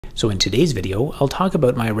So in today's video, I'll talk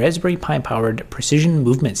about my Raspberry Pi powered precision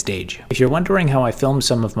movement stage. If you're wondering how I filmed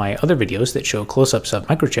some of my other videos that show close-ups of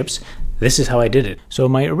microchips, this is how I did it. So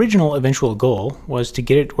my original eventual goal was to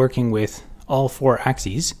get it working with all 4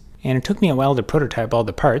 axes, and it took me a while to prototype all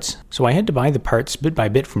the parts, so I had to buy the parts bit by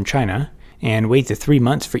bit from China and wait the 3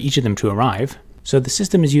 months for each of them to arrive. So the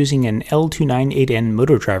system is using an L298N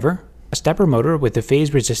motor driver, a stepper motor with a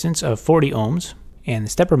phase resistance of 40 ohms, and the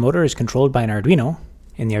stepper motor is controlled by an Arduino,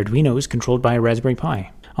 and the Arduino is controlled by a Raspberry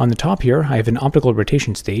Pi. On the top here, I have an optical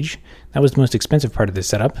rotation stage. That was the most expensive part of the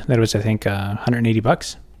setup. That was, I think, 180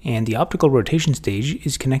 bucks. And the optical rotation stage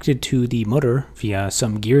is connected to the motor via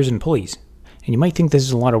some gears and pulleys. And you might think this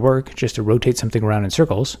is a lot of work just to rotate something around in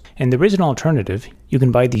circles, and there is an alternative. You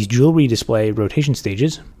can buy these jewelry display rotation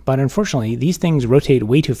stages, but unfortunately these things rotate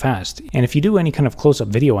way too fast, and if you do any kind of close-up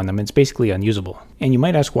video on them, it's basically unusable. And you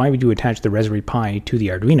might ask, why would you attach the Raspberry Pi to the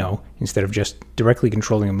Arduino instead of just directly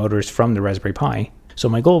controlling the motors from the Raspberry Pi? So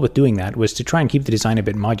my goal with doing that was to try and keep the design a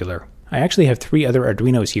bit modular. I actually have 3 other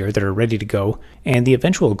Arduinos here that are ready to go, and the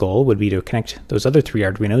eventual goal would be to connect those other 3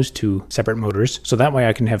 Arduinos to separate motors, so that way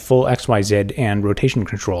I can have full XYZ and rotation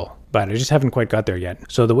control. But I just haven't quite got there yet.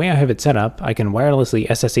 So the way I have it set up, I can wirelessly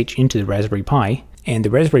SSH into the Raspberry Pi, and the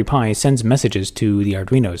Raspberry Pi sends messages to the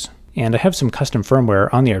Arduinos. And I have some custom firmware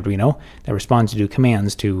on the Arduino that responds to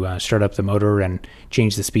commands to start up the motor and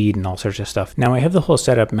change the speed and all sorts of stuff. Now I have the whole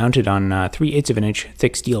setup mounted on 3/8 of an inch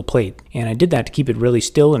thick steel plate, and I did that to keep it really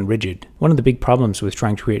still and rigid. One of the big problems with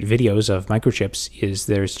trying to create videos of microchips is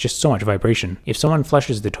there's just so much vibration. If someone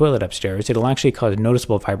flushes the toilet upstairs, it'll actually cause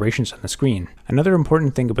noticeable vibrations on the screen. Another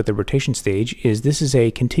important thing about the rotation stage is this is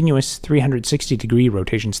a continuous 360-degree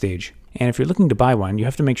rotation stage. And if you're looking to buy one, you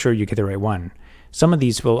have to make sure you get the right one. Some of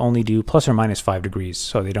these will only do plus or minus 5 degrees,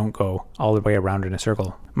 so they don't go all the way around in a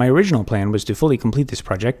circle. My original plan was to fully complete this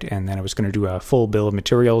project, and then I was going to do a full bill of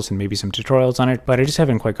materials and maybe some tutorials on it, but I just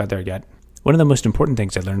haven't quite got there yet. One of the most important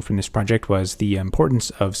things I learned from this project was the importance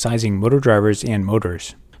of sizing motor drivers and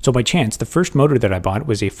motors. So by chance, the first motor that I bought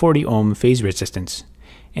was a 40 ohm phase resistance.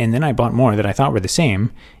 And then I bought more that I thought were the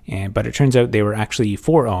same, but it turns out they were actually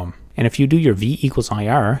 4 ohm. And if you do your V equals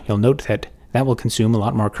IR, you'll note that that will consume a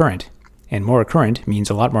lot more current. And more current means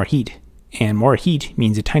a lot more heat. And more heat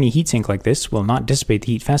means a tiny heatsink like this will not dissipate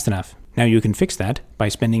the heat fast enough. Now you can fix that by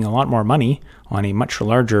spending a lot more money on a much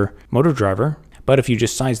larger motor driver, but if you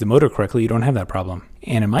just size the motor correctly, you don't have that problem.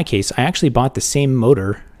 And in my case, I actually bought the same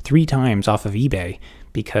motor 3 times off of eBay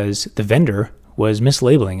because the vendor was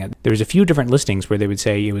mislabeling it. There's a few different listings where they would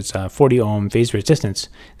say it was 40 ohm phase resistance.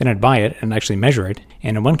 Then I'd buy it and actually measure it.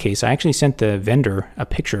 And in one case, I actually sent the vendor a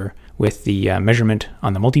picture with the measurement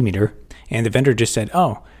on the multimeter, and the vendor just said,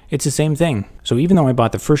 oh, it's the same thing. So even though I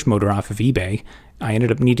bought the first motor off of eBay, I ended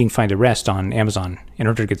up needing to find the rest on Amazon in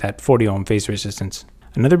order to get that 40 ohm phase resistance.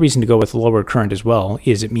 Another reason to go with lower current as well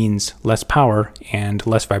is it means less power and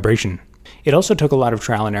less vibration. It also took a lot of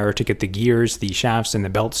trial and error to get the gears, the shafts, and the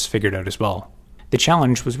belts figured out as well. The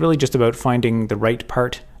challenge was really just about finding the right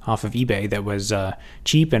part off of eBay that was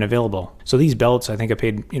cheap and available. So these belts, I think I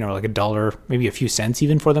paid, like $1, maybe a few cents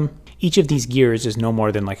even for them. Each of these gears is no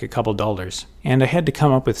more than like a couple dollars. And I had to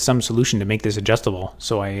come up with some solution to make this adjustable.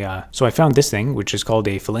 So I found this thing, which is called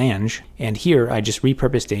a flange, and here I just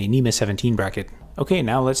repurposed a NEMA 17 bracket. Okay,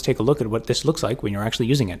 now let's take a look at what this looks like when you're actually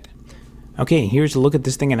using it. Okay, here's a look at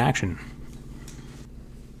this thing in action.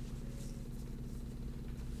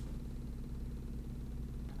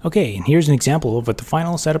 Okay, and here's an example of what the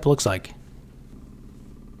final setup looks like.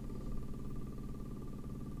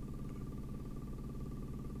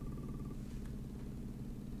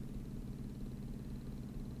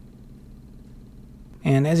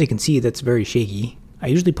 And as you can see, that's very shaky. I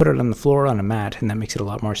usually put it on the floor on a mat, and that makes it a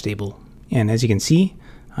lot more stable. And as you can see,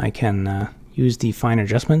 I can use the fine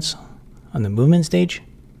adjustments on the movement stage.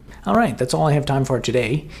 Alright, that's all I have time for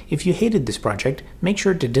today. If you hated this project, make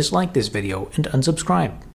sure to dislike this video and unsubscribe.